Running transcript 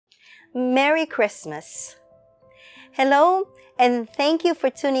Merry Christmas. Hello, and thank you for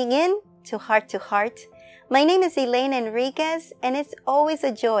tuning in to Heart to Heart. My name is Elaine Enriquez, and it's always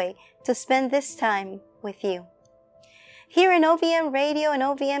a joy to spend this time with you. Here in OVMRadio and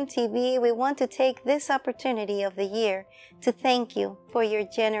OVMTV, we want to take this opportunity of the year to thank you for your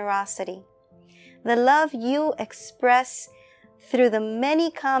generosity. The love you express through the many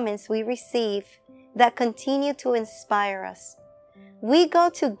comments we receive that continue to inspire us. We go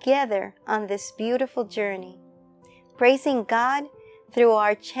together on this beautiful journey. Praising God through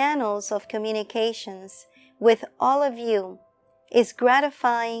our channels of communications with all of you is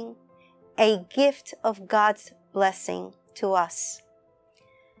gratifying, a gift of God's blessing to us.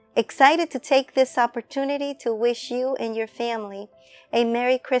 Excited to take this opportunity to wish you and your family a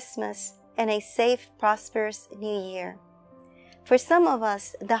Merry Christmas and a safe, prosperous New Year. For some of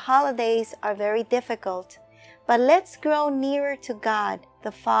us, the holidays are very difficult, but let's grow nearer to God,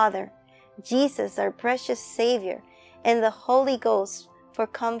 the Father, Jesus, our precious Savior, and the Holy Ghost for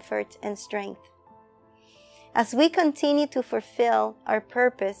comfort and strength. As we continue to fulfill our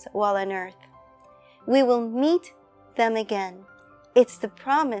purpose while on earth, we will meet them again. It's the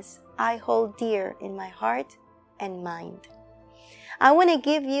promise I hold dear in my heart and mind. I want to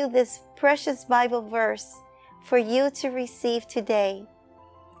give you this precious Bible verse for you to receive today,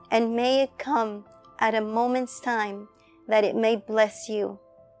 and may it come at a moment's time that it may bless you.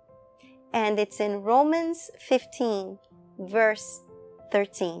 And it's in Romans 15, verse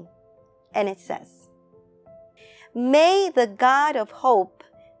 13, and it says, "May the God of hope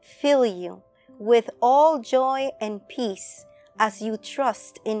fill you with all joy and peace as you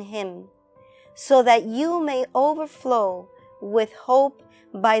trust in Him, so that you may overflow with hope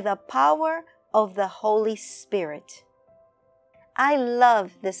by the power of the Holy Spirit." I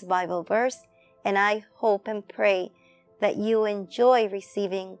love this Bible verse, and I hope and pray that you enjoy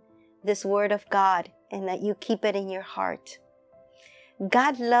receiving this Word of God and that you keep it in your heart.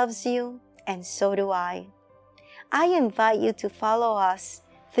 God loves you, and so do I. I invite you to follow us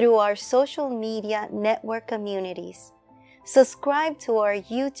through our social media network communities. Subscribe to our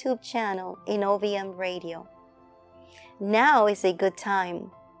YouTube channel in OVMRadio. Now is a good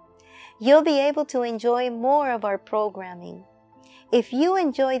time. You'll be able to enjoy more of our programming. If you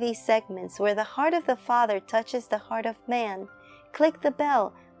enjoy these segments where the heart of the Father touches the heart of man, click the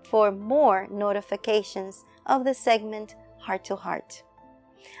bell for more notifications of the segment Heart to Heart.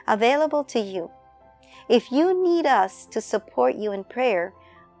 Available to you. If you need us to support you in prayer,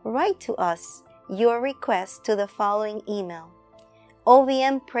 write to us your request to the following email: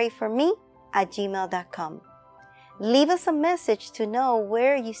 ovmprayforme@gmail.com. Leave us a message to know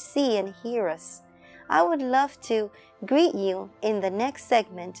where you see and hear us. I would love to greet you in the next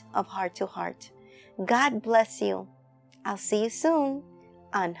segment of Heart to Heart. God bless you. I'll see you soon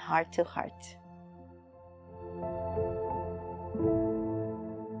on Heart to Heart.